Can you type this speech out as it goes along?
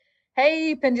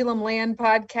Hey, Pendulum Land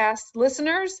podcast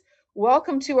listeners,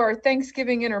 welcome to our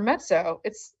Thanksgiving Intermezzo.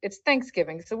 It's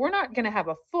Thanksgiving, so we're not going to have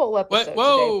a full What? episode today,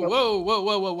 Whoa, but, whoa,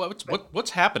 whoa, whoa, whoa! but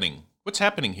What's happening? What's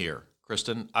happening here,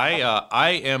 Kristen?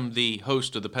 I am the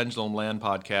host of the Pendulum Land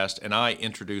podcast, and I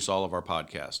introduce all of our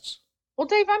podcasts. well,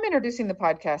 Dave, I'm introducing the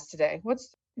podcast today. You're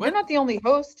What? not the only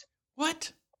host.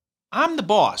 What? I'm the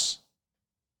boss.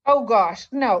 Oh gosh,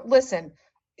 no, listen.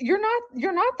 You're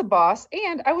not the boss,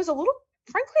 and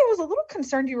frankly, I was a little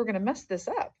concerned you were going to mess this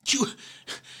up. You,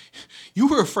 you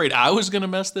were afraid I was going to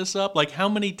mess this up? Like, how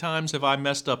many times have I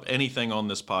messed up anything on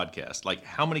this podcast? Like,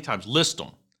 how many times? List them.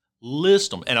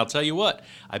 List them. And I'll tell you what,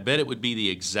 I bet it would be the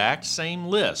exact same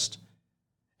list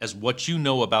as what you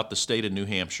know about the state of New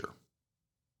Hampshire.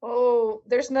 Oh,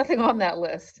 there's nothing on that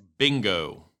list.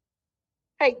 Bingo.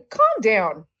 Hey, calm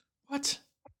down. What?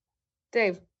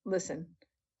 Dave, listen.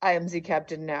 I am the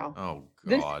captain now. Oh,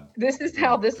 This God. this is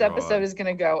how this God. episode is going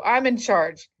to go. I'm in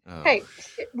charge. Oh, Hey,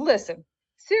 listen.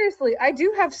 Seriously, I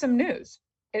do have some news.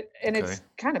 And okay. it's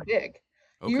kind of big.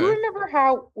 Okay. You remember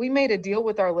how we made a deal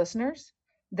with our listeners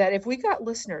that if we got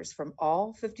listeners from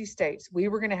all 50 states, we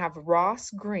were going to have Ross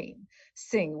Green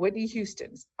sing Whitney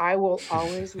Houston's "I Will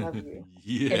Always Love You"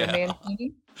 in a Yeah.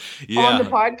 mankini on the Yeah.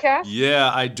 podcast?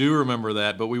 Yeah, I do remember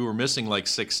that, but we were missing like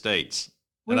 6 states.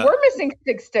 We And were missing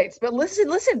 6 states, but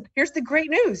listen. Here's the great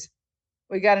news.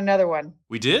 We got another one.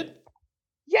 we did?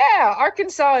 Yeah,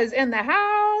 Arkansas is in the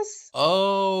house.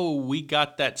 Oh, we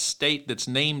got that state that's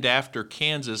named after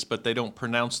Kansas, but they don't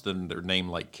pronounce their name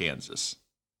like Kansas.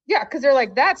 Yeah, because they're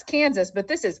like, that's Kansas, but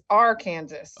this is our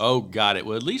Kansas. Oh, got it.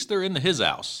 Well, at least they're in his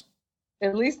house.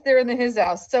 At least they're in his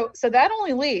house. So that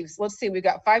only leaves, let's see, we've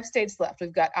got 5 states left.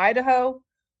 We've got Idaho,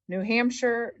 New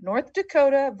Hampshire, North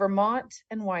Dakota, Vermont,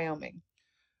 and Wyoming.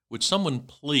 Would someone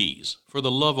please, for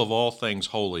the love of all things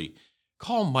holy,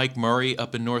 call Mike Murray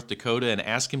up in North Dakota and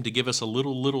ask him to give us a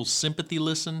little sympathy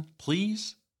listen,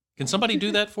 please? Can somebody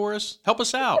do that for us? Help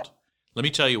us out. Let me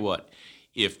tell you what.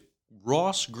 If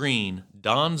Ross Green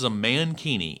dons a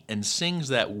mankini and sings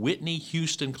that Whitney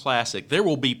Houston classic, there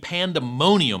will be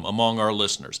pandemonium among our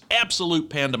listeners. Absolute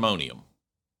pandemonium.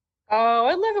 Oh,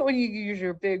 I love it when you use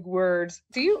your big words.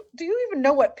 Do you even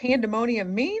know what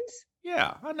pandemonium means?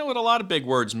 Yeah, I know what a lot of big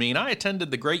words mean. I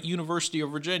attended the great University of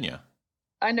Virginia.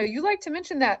 I know you like to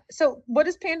mention that. So what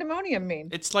does pandemonium mean?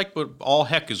 It's like what all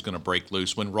heck is going to break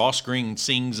loose when Ross Green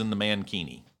sings in the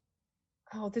mankini.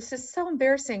 Oh, this is so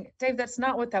embarrassing. Dave, that's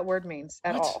not what that word means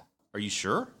at What? all. Are you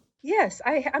sure? Yes,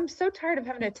 I'm so tired of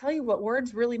having to tell you what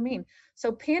words really mean.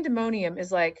 So pandemonium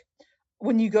is like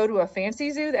when you go to a fancy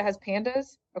zoo that has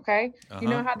pandas, okay? You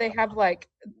know Uh-huh. how they have like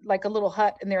a little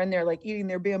hut and they're in there like eating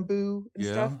their bamboo and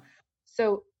Yeah. stuff.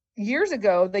 So years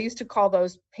ago, they used to call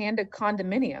those panda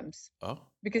condominiums Oh.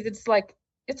 because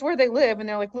it's where they live and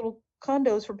they're like little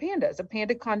condos for pandas, a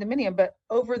panda condominium. But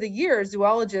over the years,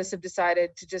 zoologists have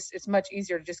decided to it's much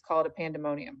easier to just call it a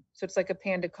pandemonium. So it's like a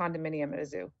panda condominium at a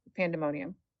zoo,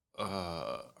 pandemonium.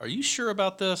 Are you sure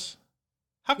about this?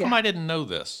 How come Yeah, I didn't know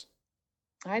this?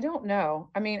 I don't know.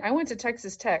 I mean, I went to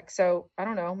Texas Tech, so I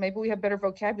don't know. Maybe we have better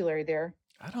vocabulary there.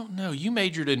 I don't know. You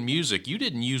majored in music. You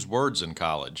didn't use words in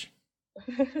college.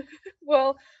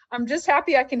 Well, I'm just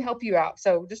happy I can help you out.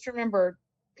 So just remember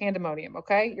pandemonium,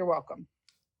 okay? You're welcome.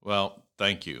 Well,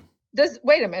 thank you.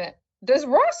 Wait a minute. Does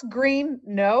Ross Green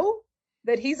know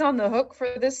that he's on the hook for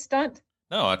this stunt?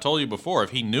 No, I told you before, if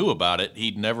he knew about it,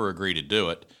 he'd never agree to do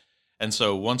it. And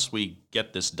so once we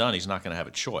get this done, he's not going to have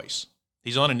a choice.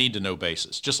 He's on a need-to-know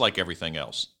basis, just like everything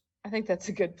else. I think that's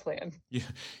a good plan.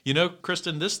 You know,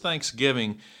 Kristen, this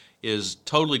Thanksgiving is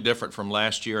totally different from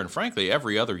last year and frankly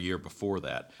every other year before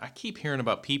that. I keep hearing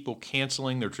about people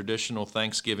canceling their traditional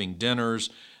Thanksgiving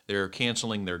dinners, they're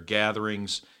canceling their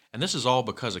gatherings, and this is all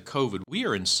because of COVID. We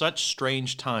are in such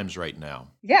strange times right now.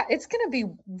 Yeah, it's going to be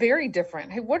very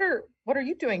different. Hey, what are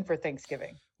you doing for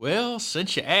Thanksgiving? Well,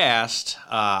 since you asked,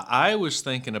 I was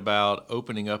thinking about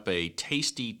opening up a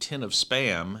tasty tin of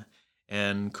Spam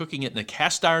and cooking it in a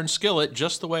cast iron skillet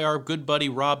just the way our good buddy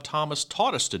Rob Thomas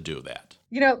taught us to do that.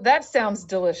 You know, that sounds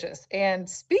delicious. And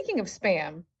speaking of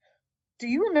Spam, do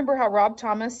you remember how Rob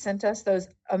Thomas sent us those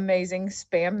amazing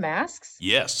Spam masks?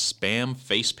 Yes, Spam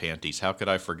face panties. How could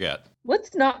I forget?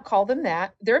 Let's not call them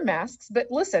that. They're masks. But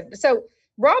listen, so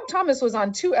Rob Thomas was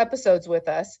on 2 episodes with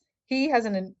us. He has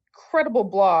an incredible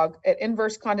blog at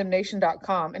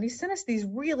inversecondemnation.com, and he sent us these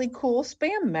really cool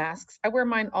Spam masks. I wear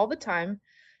mine all the time.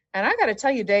 And I got to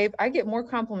tell you, Dave, I get more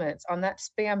compliments on that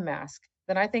Spam mask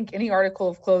than I think any article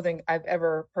of clothing I've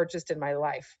ever purchased in my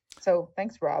life. So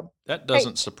thanks, Rob. That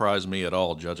doesn't surprise me at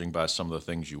all, judging by some of the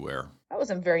things you wear. That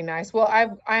wasn't very nice. Well,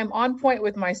 I'm on point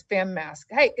with my spam mask.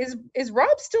 Hey, is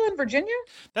Rob still in Virginia?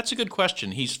 That's a good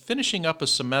question. He's finishing up a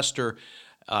semester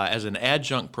as an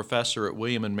adjunct professor at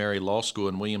William and Mary Law School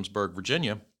in Williamsburg,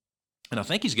 Virginia. And I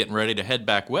think he's getting ready to head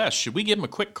back west. Should we give him a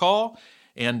quick call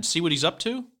and see what he's up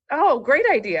to? Oh, great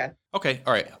idea. Okay,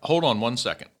 all right. Hold on 1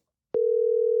 second.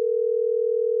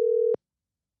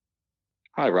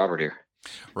 Hi, Robert here.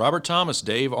 Robert Thomas,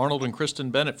 Dave Arnold, and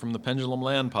Kristen Bennett from the Pendulum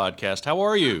Land podcast. How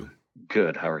are you?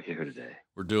 Good. How are you today?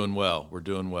 We're doing well. We're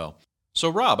doing well. So,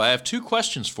 Rob, I have 2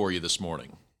 questions for you this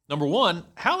morning. Number 1,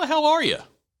 how the hell are you?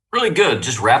 Really good.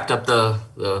 Just wrapped up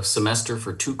the semester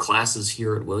for 2 classes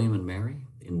here at William and Mary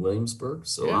in Williamsburg.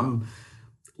 So yeah. I'm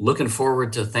looking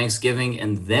forward to Thanksgiving,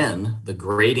 and then the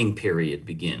grading period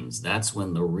begins. That's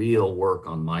when the real work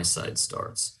on my side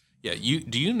starts. Yeah,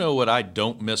 do you know what I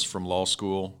don't miss from law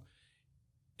school?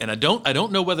 And I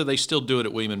don't know whether they still do it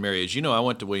at William and Mary. As you know, I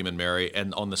went to William and Mary,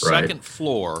 and on the second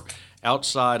floor,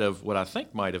 outside of what I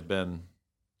think might have been,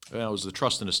 well, it was the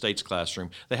Trust and Estates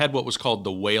classroom, they had what was called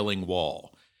the Wailing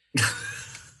Wall.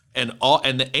 And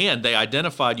they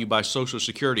identified you by Social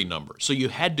Security number. So you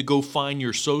had to go find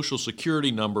your Social Security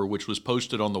number, which was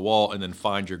posted on the wall, and then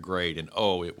find your grade. And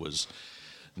it was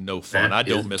no fun. I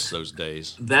don't miss those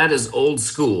days. That is old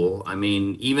school. I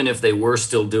mean, even if they were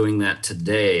still doing that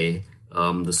today,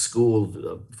 the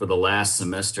school for the last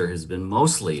semester has been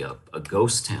mostly a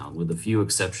ghost town, with a few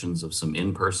exceptions of some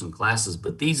in-person classes.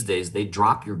 But these days, they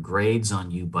drop your grades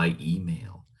on you by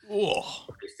email. Oh.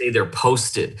 They say they're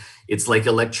posted. It's like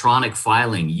electronic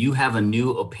filing. You have a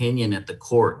new opinion at the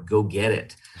court. Go get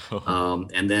it.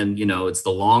 And then, it's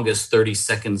the longest 30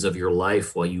 seconds of your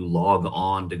life while you log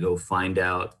on to go find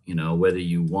out, whether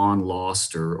you won,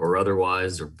 lost, or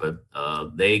otherwise. But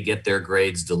they get their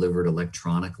grades delivered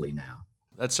electronically now.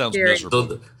 That sounds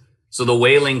miserable. So the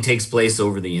wailing takes place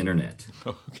over the internet.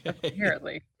 Okay.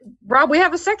 Apparently. Rob, we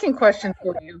have a second question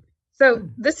for you. So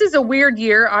this is a weird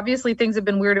year. Obviously, things have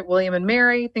been weird at William and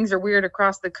Mary. Things are weird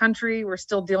across the country. We're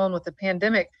still dealing with the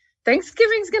pandemic.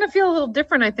 Thanksgiving's going to feel a little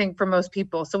different, I think, for most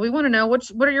people. So we want to know,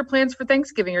 what are your plans for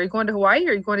Thanksgiving? Are you going to Hawaii?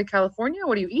 Are you going to California?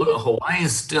 What are you eating? Well, Hawaii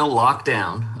is still locked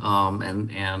down.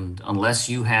 And unless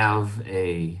you have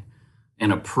an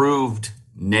approved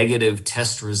negative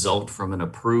test result from an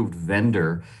approved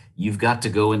vendor, you've got to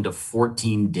go into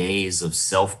 14 days of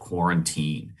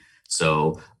self-quarantine.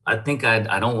 So I think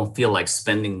I don't feel like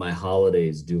spending my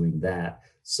holidays doing that.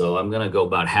 So I'm going to go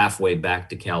about halfway back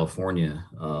to California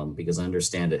because I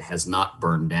understand it has not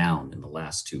burned down in the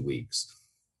last 2 weeks.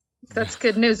 That's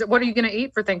good news. What are you going to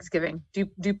eat for Thanksgiving? Do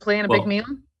you plan a big meal?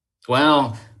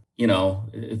 Well,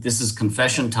 if this is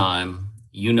confession time,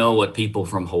 what people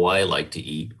from Hawaii like to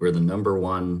eat. We're the number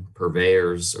one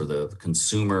purveyors or the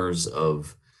consumers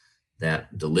of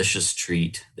that delicious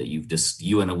treat that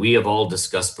you and we have all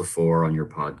discussed before on your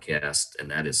podcast, and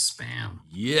that is Spam.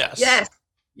 Yes.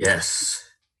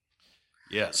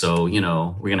 So, we're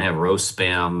going to have roast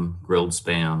Spam, grilled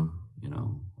Spam,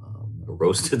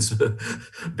 roasted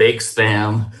baked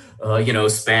Spam,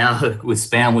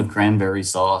 Spam with cranberry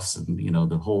sauce, and,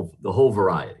 the whole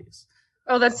varieties.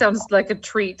 Oh, that sounds like a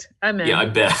treat. I'm in. Yeah, I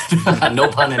bet. No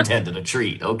pun intended, a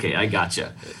treat. Okay, I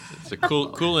gotcha. It's a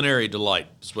culinary delight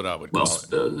is what I would call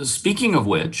it. Speaking of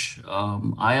which,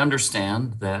 I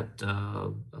understand that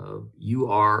you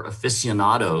are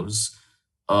aficionados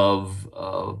of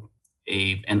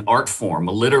an art form,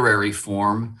 a literary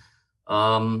form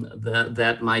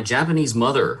that my Japanese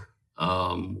mother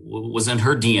was in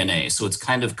her DNA. So it's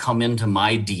kind of come into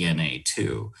my DNA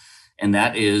too. And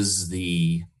that is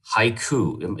the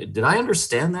haiku. Did I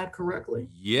understand that correctly?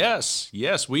 Yes.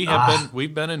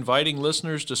 We've been inviting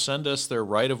listeners to send us their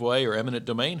right-of-way or eminent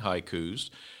domain haikus.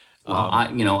 Well,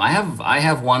 I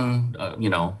have one.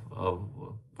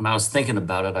 When I was thinking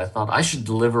about it, I thought I should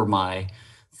deliver my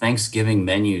Thanksgiving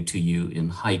menu to you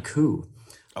in haiku.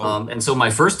 And so my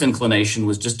first inclination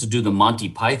was just to do the Monty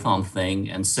Python thing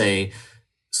and say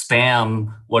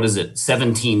Spam,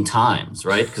 17 times,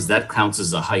 right? Because that counts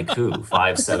as a haiku,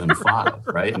 575,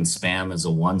 right? And Spam is a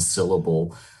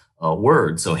 1-syllable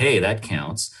word. So, hey, that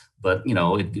counts. But,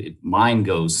 mine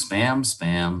goes spam,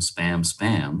 spam, spam,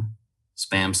 spam,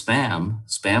 spam, spam,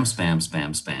 spam, spam,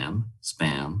 spam, spam,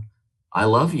 spam. I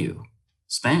love you,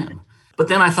 spam. But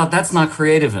then I thought that's not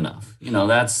creative enough.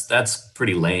 That's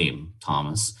pretty lame,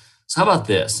 Thomas. So how about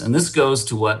this? And this goes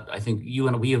to what I think you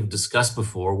and we have discussed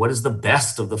before. What is the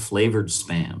best of the flavored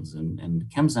spams? And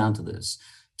it comes down to this.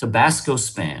 Tabasco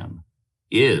Spam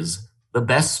is the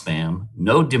best Spam,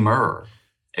 no demur.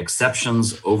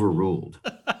 Exceptions overruled.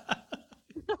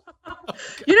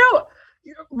 You know,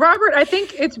 Robert, I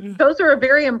think those are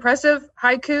very impressive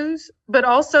haikus, but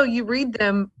also you read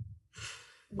them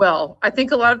well. I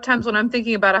think a lot of times when I'm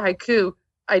thinking about a haiku,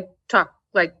 I talk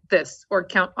like this or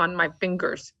count on my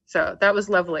fingers. So that was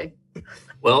lovely.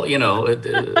 Well,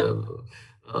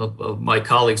 my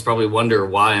colleagues probably wonder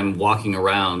why I'm walking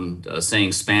around saying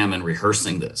spam and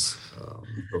rehearsing this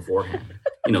beforehand.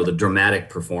 The dramatic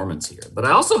performance here. But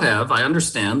I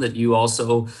understand that you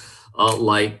also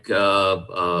like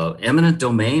eminent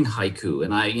domain haiku.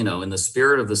 And in the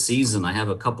spirit of the season, I have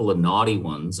a couple of naughty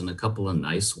ones and a couple of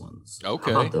nice ones.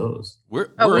 Okay. How about those? We're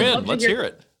in. Let's hear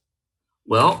it.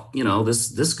 Well,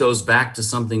 this goes back to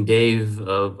something, Dave,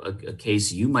 a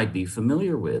case you might be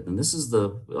familiar with. And this is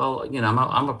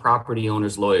I'm a property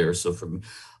owner's lawyer. So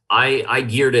I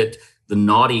geared the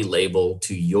naughty label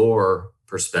to your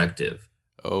perspective.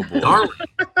 Oh, boy. Darling,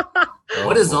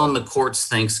 what is on the court's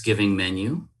Thanksgiving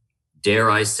menu? Dare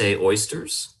I say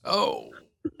oysters? Oh.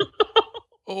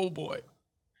 Oh, boy.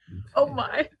 Oh,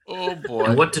 my. Oh, boy.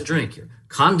 And what to drink here?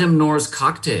 Condemnor's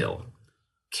cocktail.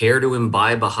 Care to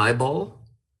imbibe a highball?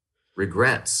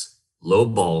 Regrets. Low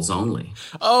balls only.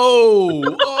 Oh,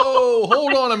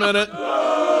 hold on a minute.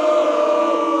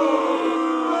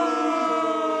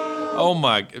 Oh,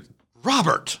 my.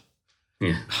 Robert.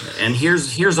 Yeah. And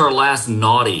here's our last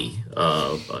naughty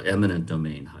eminent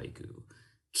domain haiku.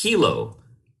 Kilo,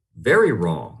 very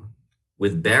wrong.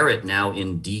 With Barrett now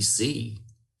in D.C.,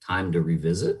 time to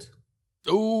revisit?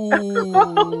 Ooh.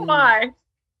 Oh, my.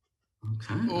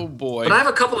 Okay. Oh, boy. But I have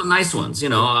a couple of nice ones.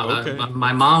 Okay.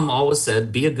 My mom always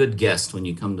said, be a good guest when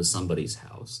you come to somebody's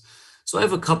house. So I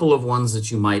have a couple of ones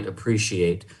that you might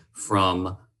appreciate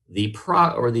from the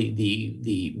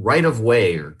right of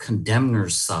way or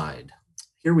condemner's side.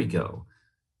 Here we go.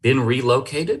 Been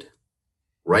relocated?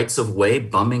 Rights of way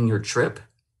bumming your trip?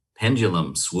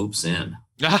 Pendulum swoops in.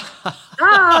 There we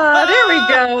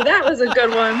go. That was a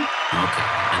good one. Okay.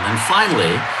 And then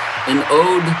finally, an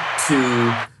ode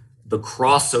to the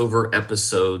crossover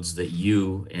episodes that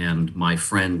you and my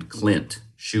friend Clint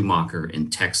Schumacher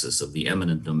in Texas of the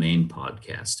Eminent Domain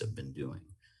podcast have been doing.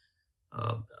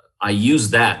 I use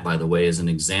that, by the way, as an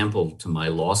example to my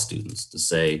law students to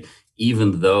say,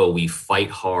 even though we fight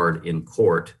hard in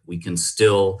court, we can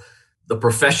still, the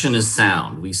profession is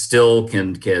sound. We still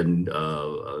can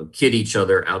kid each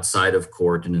other outside of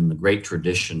court. And in the great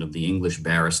tradition of the English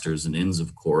barristers and inns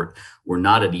of court, we're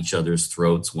not at each other's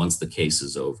throats once the case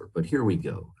is over. But here we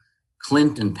go.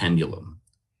 Clint and Pendulum,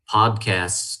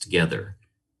 podcasts together,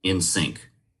 in sync.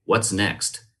 What's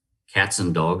next? Cats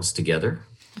and dogs together?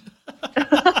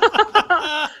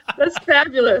 That's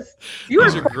fabulous.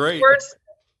 These are great. Words.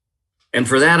 And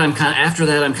for that, I'm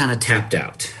kind of tapped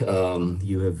out.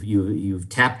 You've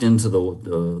tapped into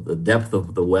the depth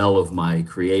of the well of my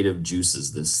creative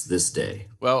juices this day.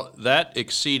 Well, that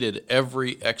exceeded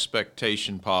every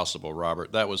expectation possible,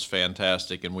 Robert. That was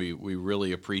fantastic, and we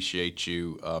really appreciate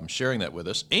you sharing that with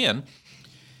us. And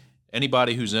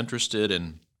anybody who's interested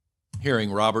in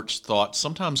hearing Robert's thoughts,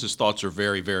 sometimes his thoughts are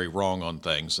very, very wrong on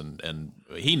things, and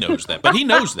he knows that. But he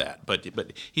knows that. But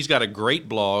he's got a great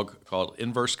blog called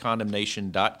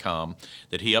inversecondemnation.com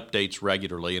that he updates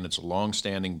regularly, and it's a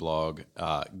long-standing blog.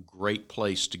 Great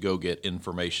place to go get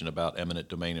information about eminent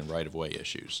domain and right-of-way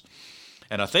issues.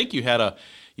 And I think you had a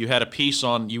piece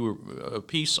on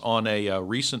a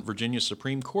recent Virginia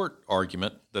Supreme Court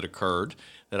argument that occurred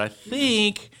that I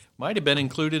think might have been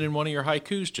included in one of your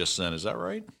haikus just then. Is that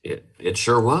right? It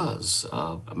sure was.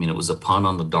 It was a pun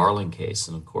on the Darling case,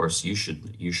 and of course you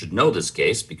should know this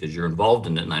case because you're involved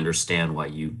in it, and I understand why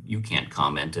you can't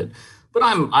comment it. But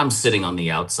I'm sitting on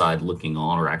the outside looking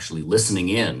on, or actually listening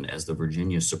in, as the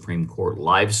Virginia Supreme Court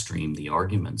live streamed the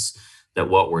arguments that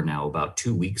what were now about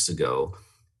 2 weeks ago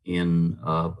in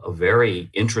a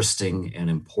very interesting and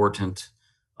important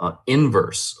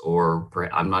inverse, or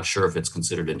I'm not sure if it's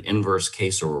considered an inverse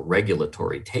case or a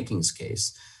regulatory takings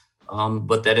case,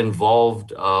 but that involved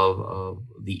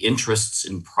the interests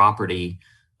in property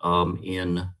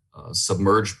in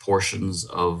submerged portions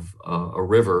of a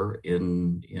river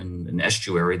in an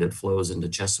estuary that flows into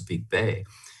Chesapeake Bay.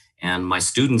 And my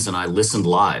students and I listened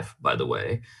live, by the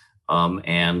way,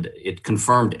 and it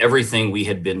confirmed everything we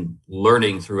had been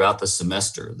learning throughout the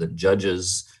semester, that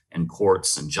judges and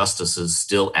courts and justices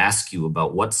still ask you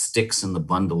about what sticks in the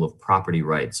bundle of property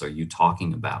rights are you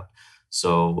talking about.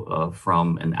 So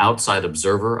from an outside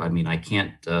observer, I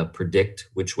can't predict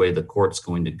which way the court's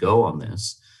going to go on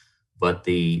this, but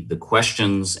the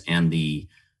questions and the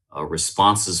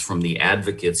responses from the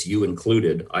advocates, you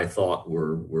included, I thought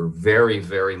were very,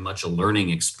 very much a learning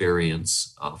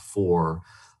experience for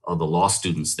the law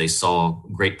students. They saw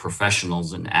great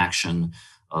professionals in action.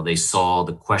 They saw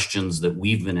the questions that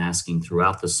we've been asking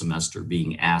throughout the semester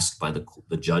being asked by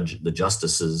the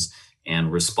justices,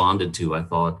 and responded to, I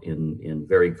thought, in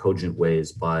very cogent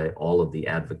ways by all of the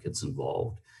advocates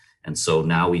involved. And so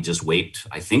now we just wait.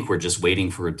 I think we're just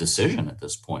waiting for a decision at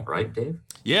this point, right, Dave?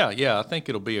 Yeah. I think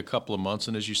it'll be a couple of months.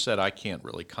 And as you said, I can't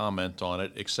really comment on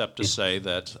it except to say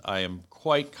that I am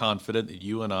quite confident that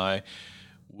you and I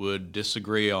would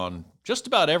disagree on just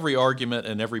about every argument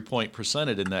and every point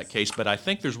presented in that case. But I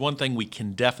think there's one thing we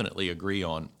can definitely agree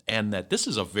on, and that this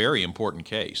is a very important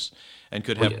case and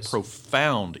could have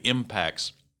profound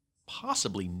impacts,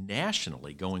 possibly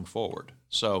nationally, going forward.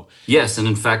 So yes, and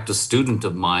in fact, a student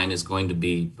of mine is going to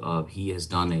be, he has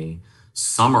done a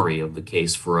summary of the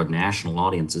case for a national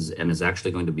audience and is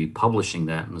actually going to be publishing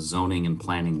that in a zoning and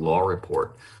planning law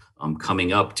report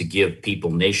coming up to give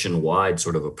people nationwide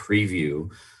sort of a preview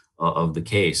of the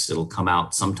case. It'll come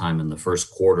out sometime in the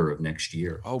first quarter of next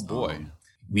year. Oh, boy.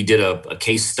 We did a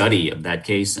case study of that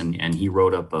case, and he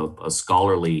wrote up a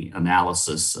scholarly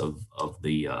analysis of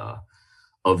the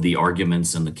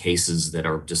arguments and the cases that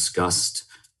are discussed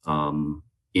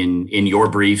in your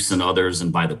briefs and others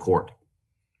and by the court.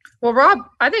 Well, Rob,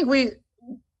 I think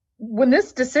when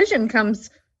this decision comes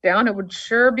down, it would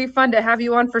sure be fun to have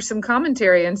you on for some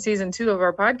commentary in season 2 of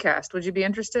our podcast. Would you be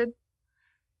interested?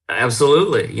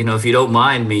 Absolutely. If you don't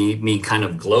mind me kind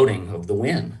of gloating of the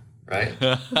win, right?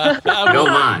 Don't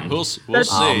mind. We'll see.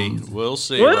 We'll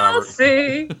see. We'll Robert.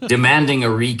 see. Demanding a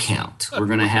recount. We're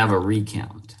going to have a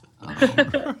recount.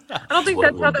 I don't think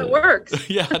that's how that works.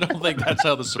 Yeah, I don't think that's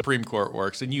how the Supreme Court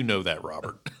works, and you know that,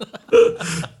 Robert.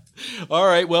 All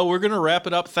right, well, we're going to wrap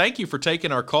it up. Thank you for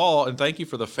taking our call, and thank you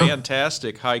for the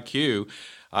fantastic haiku.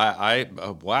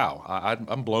 Wow,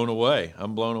 I'm blown away.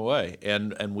 I'm blown away,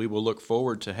 and we will look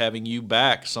forward to having you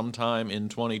back sometime in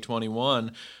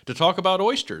 2021 to talk about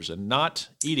oysters, and not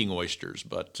eating oysters,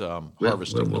 but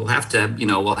harvesting them. We'll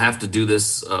have to do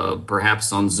this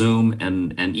perhaps on Zoom,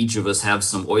 and each of us have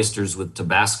some oysters with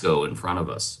Tabasco in front of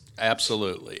us.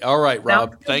 Absolutely. All right,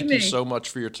 Rob, thank you so much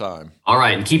for your time. All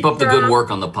right, and keep up the good work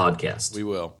on the podcast. We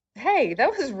will. Hey, that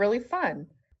was really fun.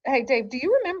 Hey, Dave, do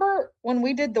you remember when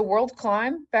we did the World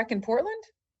Climb back in Portland?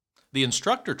 The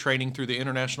instructor training through the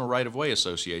International Right-of-Way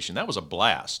Association. That was a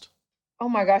blast. Oh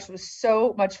my gosh, it was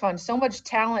so much fun. So much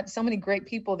talent, so many great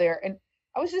people there. And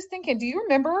I was just thinking, do you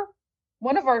remember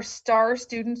one of our star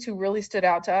students who really stood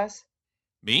out to us?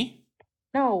 Me?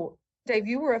 No, Dave,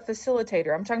 you were a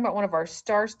facilitator. I'm talking about one of our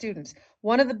star students,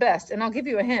 one of the best. And I'll give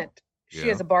you a hint. She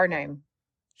has a bar name.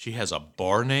 She has a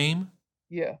bar name?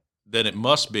 Yeah. Then it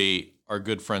must be our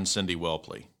good friend Cindy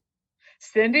Welpley.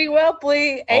 Cindy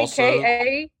Welpley, Also,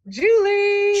 a.k.a.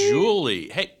 Julie. Julie.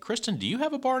 Hey, Kristen, do you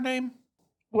have a bar name?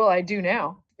 Well, I do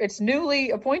now. It's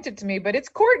newly appointed to me, but it's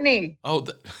Courtney. Oh,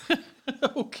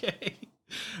 okay.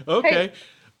 Okay. Hey,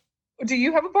 do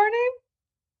you have a bar name?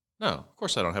 No, of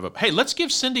course I don't have a... Hey, let's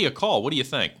give Cindy a call. What do you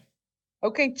think?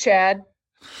 Okay, Chad.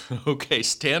 Okay,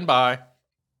 stand by.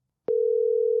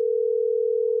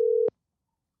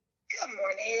 Good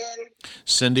morning.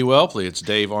 Cindy Welpley, it's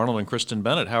Dave Arnold and Kristen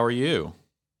Bennett. How are you?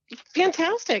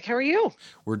 Fantastic. How are you?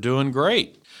 We're doing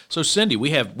great. So, Cindy, we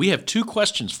have 2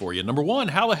 questions for you. Number 1,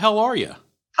 how the hell are you?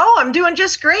 Oh, I'm doing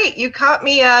just great. You caught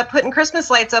me putting Christmas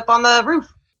lights up on the roof.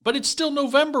 But it's still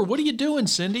November. What are you doing,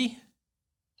 Cindy?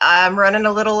 I'm running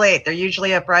a little late. They're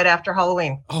usually up right after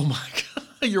Halloween. Oh, my God.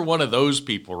 You're one of those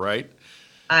people, right?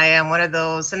 I am one of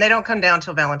those, and they don't come down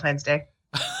till Valentine's Day.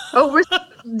 Oh,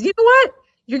 you know what?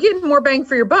 You're getting more bang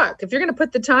for your buck. If you're going to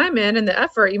put the time in and the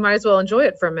effort, you might as well enjoy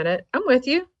it for a minute. I'm with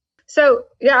you. So,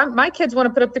 yeah, my kids want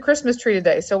to put up the Christmas tree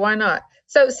today, so why not?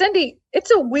 So, Cindy,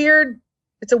 it's a weird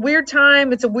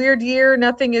time. It's a weird year.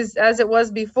 Nothing is as it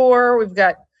was before. We've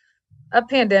got a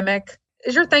pandemic.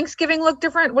 Does your Thanksgiving look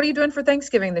different? What are you doing for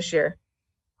Thanksgiving this year?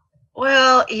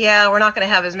 Well, yeah, we're not going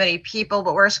to have as many people,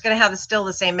 but we're going to have still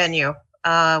the same menu.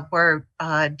 We're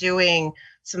doing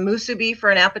some musubi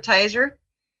for an appetizer,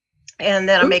 and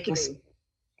then I'm making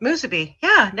musubi.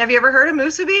 Yeah, have you ever heard of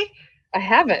musubi? I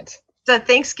haven't. It's a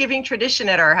Thanksgiving tradition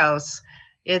at our house.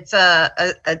 It's a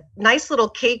nice little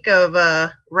cake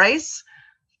of rice,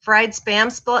 fried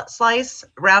Spam slice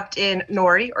wrapped in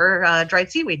nori or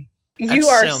dried seaweed. You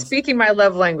are speaking my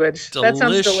love language. That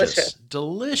sounds delicious.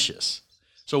 Delicious.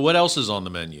 So what else is on the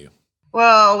menu?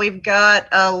 Well, we've got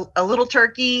a little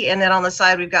turkey, and then on the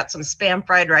side, we've got some Spam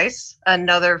fried rice,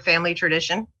 another family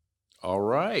tradition. All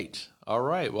right.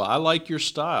 Well, I like your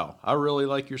style. I really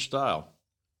like your style.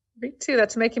 Me too.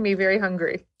 That's making me very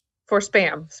hungry. for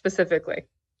spam specifically.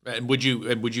 And would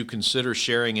you consider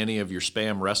sharing any of your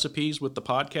spam recipes with the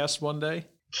podcast one day?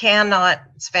 Cannot.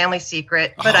 It's family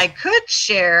secret. But Oh. I could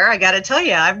share. I got to tell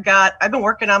you, I've been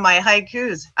working on my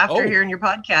haikus after Oh. hearing your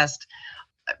podcast.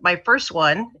 My first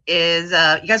one is,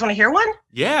 you guys want to hear one?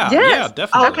 Yeah, Yes.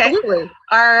 definitely. Okay. Absolutely.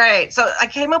 All right. So I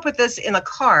came up with this in the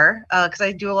car because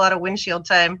I do a lot of windshield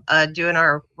time doing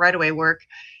our right-of-way work,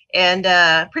 and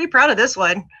pretty proud of this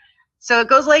one. So it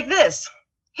goes like this.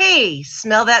 Hey,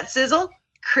 smell that sizzle?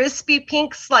 Crispy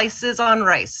pink slices on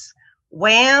rice.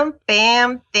 Wham,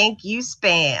 bam, thank you,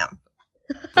 spam.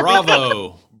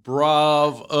 Bravo.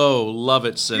 Love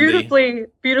it, Cindy.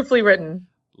 Beautifully written.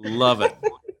 Love it.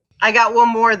 I got one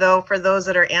more, though, for those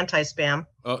that are anti-spam.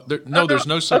 There's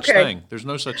no such okay. thing. There's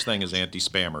no such thing as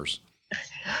anti-spammers.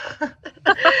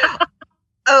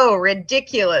 Oh,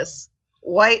 ridiculous.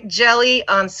 White jelly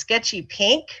on sketchy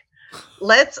pink?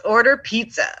 Let's order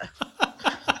pizza.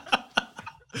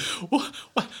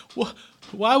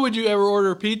 Why would you ever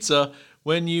order pizza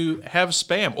when you have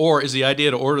spam? Or is the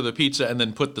idea to order the pizza and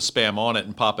then put the spam on it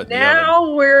and pop it in the oven?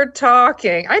 Now we're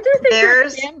talking. I do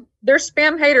think there's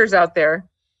spam haters out there.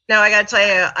 Now, I got to tell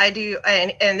you, I do,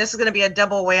 and this is going to be a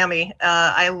double whammy.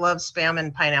 I love spam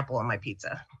and pineapple on my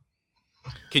pizza.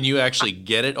 Can you actually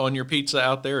get it on your pizza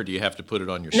out there, or do you have to put it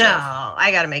on yourself? No,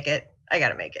 I got to make it.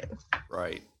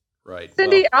 Right.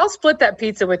 Cindy, Well, I'll split that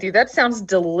pizza with you. That sounds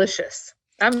delicious.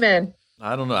 I'm in.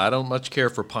 I don't know. I don't much care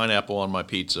for pineapple on my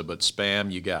pizza, but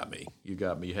spam, you got me. You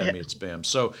had me at spam.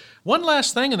 So one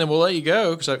last thing, and then we'll let you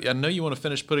go, because I know you want to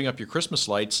finish putting up your Christmas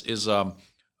lights, is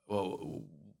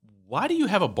why do you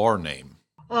have a bar name?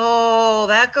 Oh,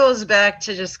 that goes back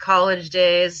to just college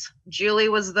days. Julie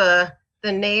was the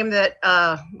name that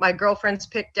my girlfriends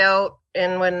picked out,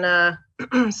 and when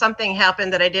something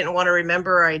happened that I didn't want to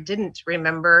remember or I didn't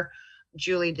remember,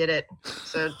 Julie did it.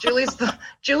 So Julie's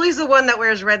the one that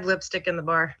wears red lipstick in the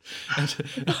bar.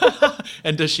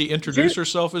 And does she introduce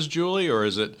herself as Julie, or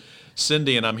is it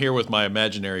Cindy and I'm here with my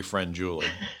imaginary friend Julie?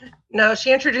 No,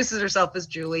 she introduces herself as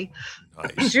Julie.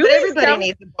 Nice. But everybody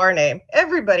needs a bar name.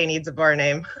 Everybody needs a bar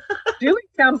name. Julie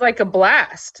sounds like a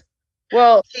blast.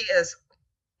 Well, She is.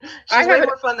 She's way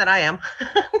more fun than I am.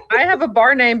 I have a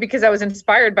bar name because I was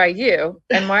inspired by you,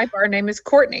 and my bar name is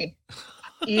Courtney.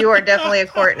 You are definitely a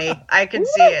Courtney. I can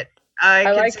see it. I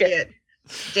can like see it.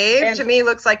 it. Dave, And- to me,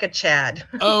 looks like a Chad.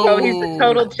 Oh, he's a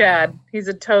total Chad. He's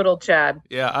a total Chad.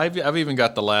 Yeah, I've even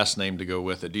got the last name to go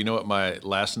with it. Do you know what my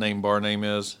last name bar name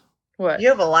is? What? You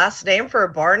have a last name for a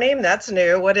bar name? That's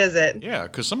new. What is it? Yeah,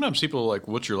 because sometimes people are like,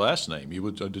 "What's your last name?" You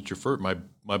would, "Did your first? My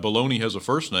baloney has a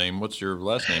first name. What's your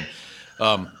last name?"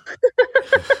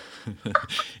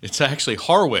 It's actually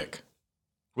Harwick.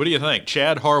 What do you think,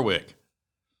 Chad Harwick?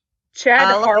 Chad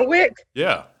I like Harwick?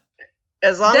 Yeah.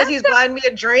 As long as he's buying me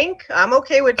a drink, I'm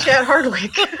okay with Chad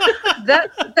Hardwick.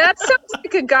 That sounds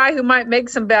like a guy who might make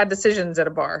some bad decisions at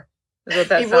a bar. Is what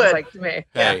that He sounds would. like to me.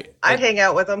 Hey, I'd hang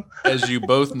out with him. as you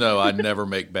both know, I never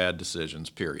make bad decisions.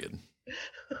 Period.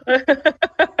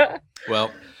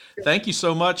 Well, thank you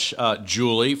so much,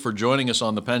 Julie, for joining us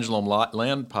on the Pendulum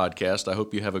Land podcast. I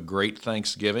hope you have a great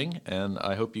Thanksgiving, and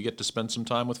I hope you get to spend some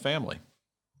time with family.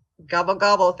 Gobble,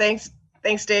 gobble. Thanks,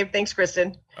 Dave. Thanks,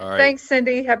 Kristen. All right. Thanks,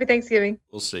 Cindy. Happy Thanksgiving.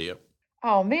 We'll see you.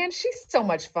 Oh man, she's so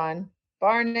much fun.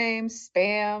 Bar names,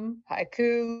 spam,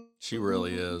 haiku. She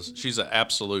really is. She's an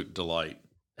absolute delight.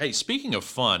 Hey, speaking of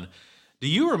fun, do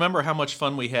you remember how much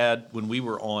fun we had when we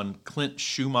were on Clint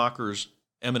Schumacher's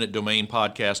Eminent Domain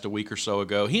podcast a week or so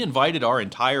ago? He invited our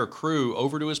entire crew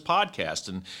over to his podcast,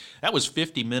 and that was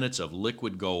 50 minutes of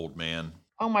liquid gold, man.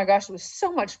 Oh my gosh, it was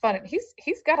so much fun. And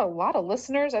he's got a lot of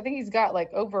listeners. I think he's got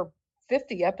like over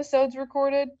 50 episodes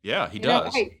recorded. Yeah, he You know,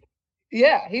 does. hey,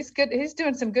 yeah, he's good. He's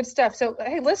doing some good stuff. So,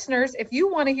 hey, listeners, if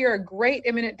you want to hear a great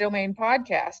Eminent Domain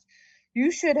podcast,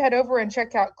 you should head over and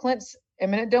check out Clint's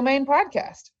Eminent Domain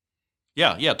podcast.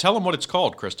 Yeah. Tell him what it's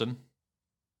called, Kristen.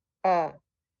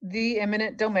 The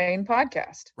Eminent Domain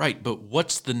podcast. Right, but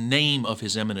what's the name of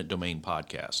his Eminent Domain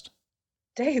podcast?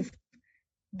 Dave,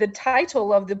 the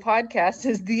title of the podcast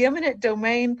is The Eminent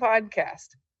Domain Podcast.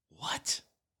 What?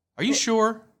 Are you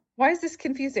sure? Why is this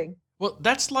confusing? Well,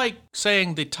 that's like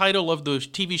saying the title of the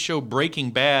TV show Breaking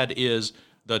Bad is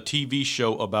the TV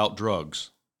show about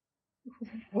drugs.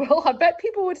 Well, I bet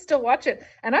people would still watch it.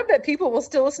 And I bet people will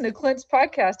still listen to Clint's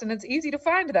podcast, and it's easy to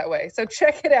find that way. So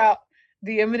check it out,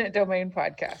 the Eminent Domain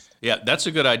Podcast. Yeah, that's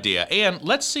a good idea. And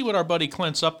let's see what our buddy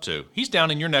Clint's up to. He's down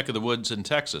in your neck of the woods in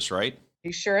Texas, right?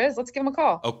 He sure is. Let's give him a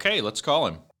call. Okay, let's call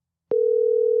him.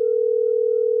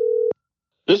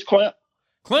 This is Clint.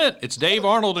 Clint, it's Dave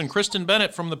Arnold and Kristen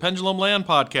Bennett from the Pendulum Land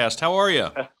podcast. How are you?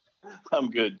 I'm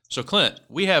good. So, Clint,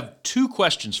 we have 2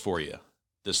 questions for you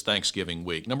this Thanksgiving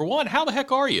week. Number 1, how the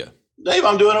heck are you? Dave,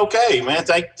 I'm doing okay, man.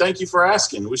 Thank you for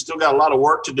asking. We still got a lot of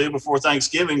work to do before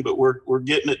Thanksgiving, but we're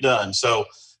getting it done. So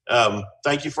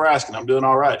thank you for asking. I'm doing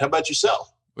all right. How about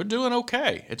yourself? We're doing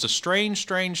okay. It's a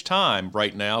strange time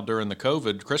right now during the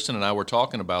COVID. Kristen and I were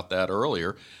talking about that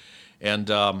earlier. And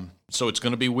so it's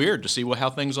going to be weird to see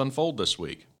how things unfold this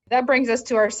week. That brings us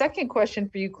to our second question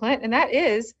for you, Clint, and that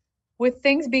is, with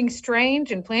things being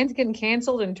strange and plans getting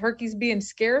canceled and turkeys being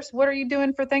scarce, what are you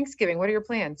doing for Thanksgiving? What are your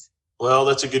plans? Well,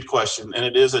 that's a good question. And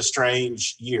it is a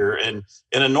strange year. And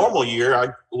in a normal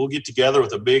year, we'll get together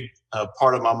with a big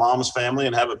part of my mom's family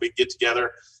and have a big get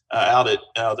together out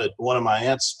at one of my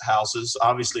aunt's houses.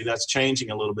 Obviously, that's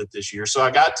changing a little bit this year. So I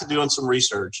got to doing some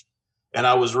research, and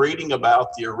I was reading about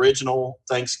the original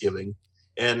Thanksgiving.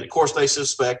 And of course, they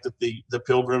suspect that the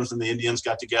Pilgrims and the Indians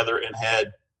got together and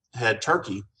had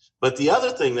turkey. But the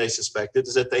other thing they suspected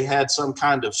is that they had some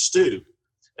kind of stew.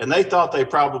 And they thought they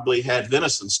probably had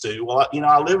venison stew. Well,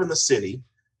 I live in the city,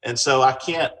 and so I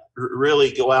can't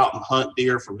really go out and hunt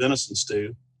deer for venison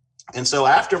stew. And so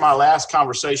after my last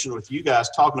conversation with you guys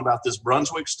talking about this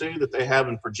Brunswick stew that they have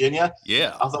in Virginia,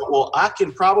 Yeah, I thought, well, I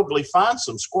can probably find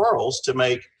some squirrels to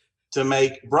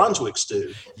make Brunswick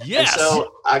stew. yes. And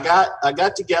so I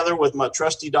got together with my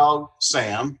trusty dog,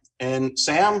 Sam, and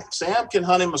Sam can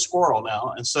hunt him a squirrel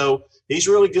now. And so he's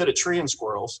really good at treeing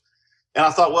squirrels. And I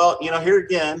thought, well, here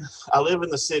again, I live in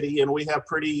the city and we have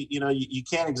pretty, you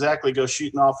can't exactly go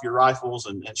shooting off your rifles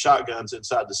and shotguns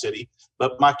inside the city,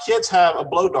 but my kids have a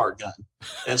blow dart gun.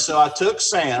 And so I took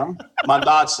Sam, my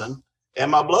Dotson,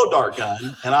 and my blow dart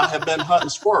gun, and I have been hunting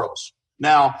squirrels.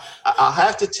 Now, I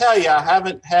have to tell you, I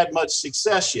haven't had much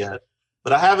success yet,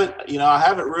 but I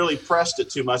haven't really pressed it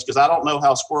too much because I don't know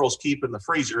how squirrels keep in the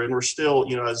freezer. And we're still,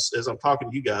 as I'm talking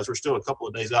to you guys, we're still a couple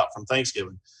of days out from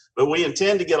Thanksgiving. But we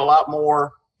intend to get a lot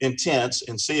more intense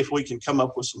and see if we can come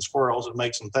up with some squirrels and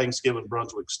make some Thanksgiving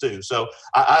Brunswick stew. So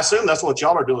I assume that's what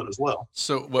y'all are doing as well.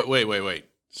 So wait.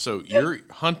 So you're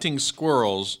hunting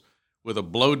squirrels with a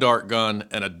blow dart gun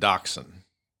and a Dachshund.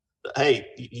 Hey,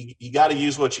 you got to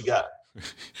use what you got.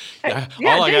 Yeah,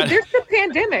 there's the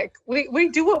pandemic. We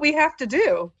do what we have to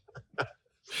do.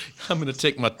 I'm going to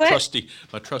take my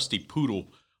trusty poodle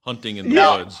hunting in the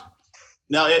woods.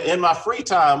 Now, in my free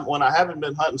time, when I haven't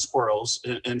been hunting squirrels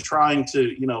and trying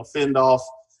to, fend off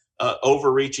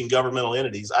overreaching governmental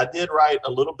entities, I did write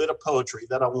a little bit of poetry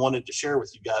that I wanted to share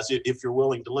with you guys, if you're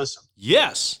willing to listen.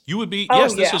 Yes, you would be. Oh,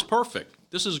 yes, yeah. This is perfect.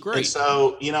 This is great. And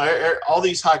so, all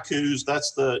these haikus,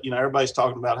 that's everybody's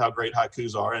talking about how great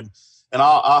haikus are. And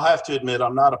I'll have to admit,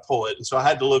 I'm not a poet. And so I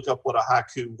had to look up what a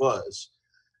haiku was.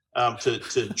 To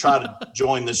try to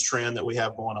join this trend that we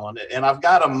have going on. And I've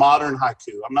got a modern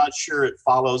haiku. I'm not sure it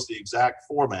follows the exact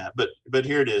format, but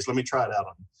here it is. Let me try it out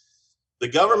on you. The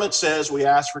government says we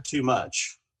ask for too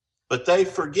much, but they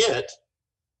forget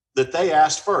that they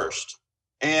asked first,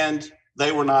 and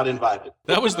they were not invited.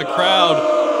 That was the crowd.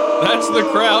 That's the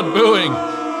crowd booing.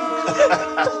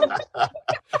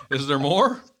 Is there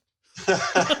more?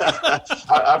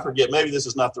 I forget. Maybe this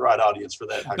is not the right audience for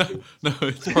that haiku. No,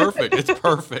 it's perfect. It's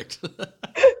perfect.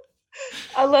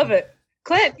 I love it.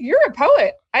 Clint, you're a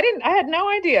poet. I had no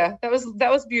idea. That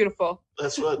was beautiful.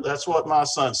 That's what my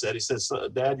son said. He said,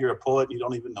 "Dad, you're a poet. You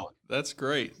don't even know it." That's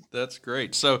great. That's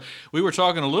great. So we were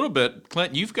talking a little bit,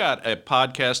 Clint, you've got a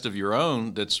podcast of your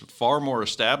own that's far more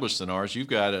established than ours. You've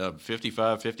got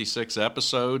 55, 56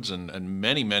 episodes and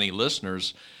many, many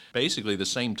listeners. Basically the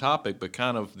same topic, but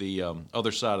kind of the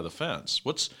other side of the fence.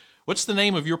 What's the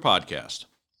name of your podcast?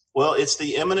 Well, it's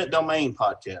the Eminent Domain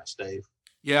Podcast, Dave.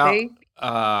 Yeah.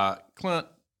 Clint,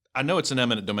 I know it's an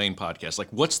Eminent Domain podcast. Like,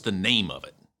 what's the name of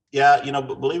it? Yeah,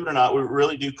 but believe it or not, we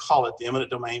really do call it the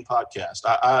Eminent Domain Podcast.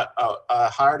 I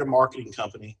hired a marketing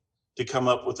company to come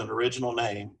up with an original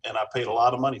name, and I paid a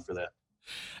lot of money for that.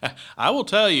 I will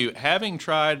tell you, having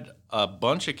tried a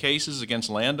bunch of cases against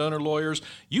landowner lawyers,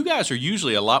 you guys are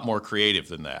usually a lot more creative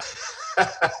than that.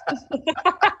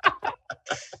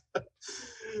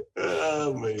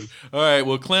 Oh, man. All right.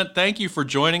 Well, Clint, thank you for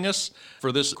joining us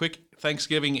for this quick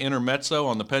Thanksgiving intermezzo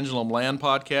on the Pendulum Land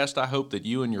podcast. I hope that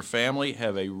you and your family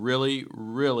have a really,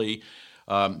 really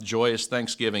joyous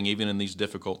Thanksgiving, even in these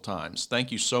difficult times.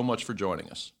 Thank you so much for joining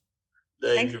us.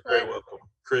 Dave, Thanks, you're very welcome.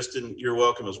 Kristen, you're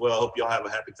welcome as well. I hope y'all have a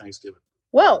happy Thanksgiving.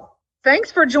 Well,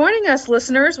 thanks for joining us,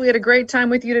 listeners. We had a great time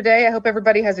with you today. I hope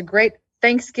everybody has a great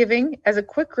Thanksgiving. As a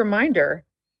quick reminder,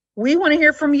 we want to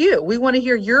hear from you. We want to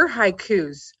hear your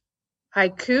haikus.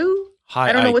 Haiku? High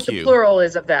I don't know IQ. what the plural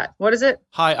is of that. What is it?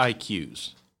 High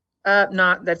IQs.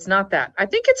 That's not that. I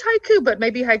think it's haiku, but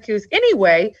maybe haikus.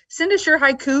 Anyway, send us your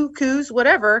haikus,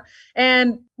 whatever,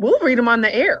 and we'll read them on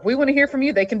the air. We want to hear from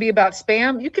you. They can be about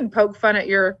spam. You can poke fun at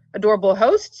your adorable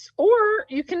hosts, or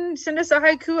you can send us a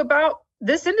haiku about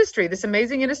this industry, this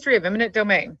amazing industry of eminent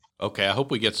domain. Okay, I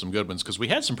hope we get some good ones because we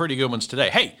had some pretty good ones today.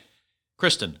 Hey,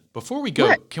 Kristen, before we go,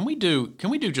 What? can we do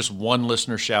just one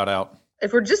listener shout out?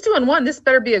 If we're just doing one, this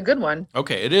better be a good one.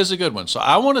 Okay, it is a good one. So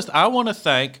I want to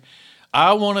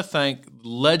thank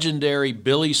legendary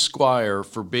Billy Squire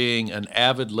for being an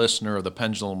avid listener of the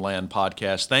Pendulum Land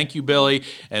podcast. Thank you, Billy,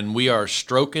 and we are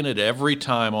stroking it every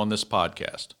time on this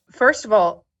podcast. First of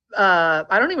all, I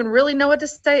don't even really know what to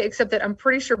say, except that I'm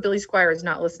pretty sure Billy Squire is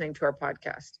not listening to our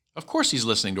podcast. Of course he's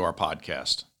listening to our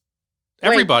podcast.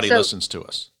 Wait, Everybody so listens to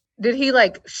us. Did he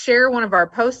share one of our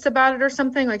posts about it or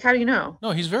something? How do you know?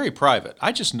 No, he's very private.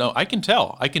 I just know. I can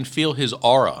tell. I can feel his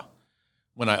aura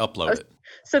when I upload it.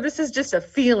 So this is just a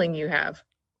feeling you have.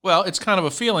 Well, it's kind of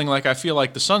a feeling I feel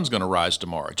like the sun's going to rise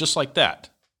tomorrow, just like that.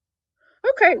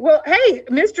 Okay. Well, hey,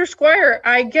 Mr. Squire,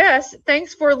 I guess.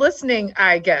 Thanks for listening,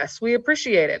 I guess. We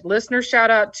appreciate it. Listener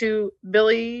shout out to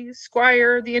Billy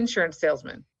Squire, the insurance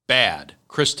salesman. Bad.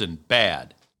 Kristen,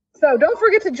 bad. So don't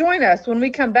forget to join us when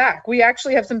we come back. We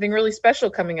actually have something really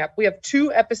special coming up. We have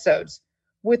 2 episodes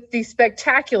with the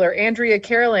spectacular Andrea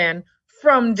Carolan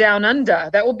from Down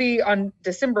Under. That will be on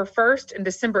December 1st and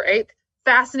December 8th.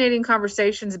 Fascinating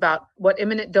conversations about what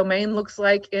eminent domain looks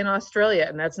like in Australia,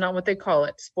 and that's not what they call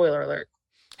it. Spoiler alert.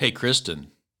 Hey,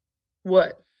 Kristen.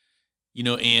 What? You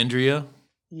know Andrea?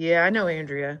 Yeah, I know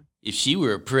Andrea. If she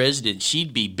were a president,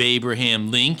 she'd be Abraham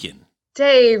Lincoln.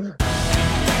 Dave.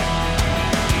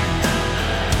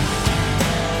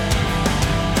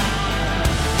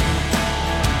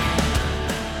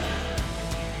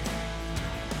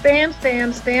 Spam,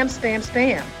 spam, spam, spam,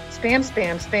 spam. Spam,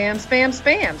 spam, spam, spam,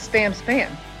 spam, spam, spam.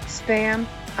 Spam.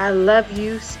 I love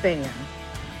you, spam.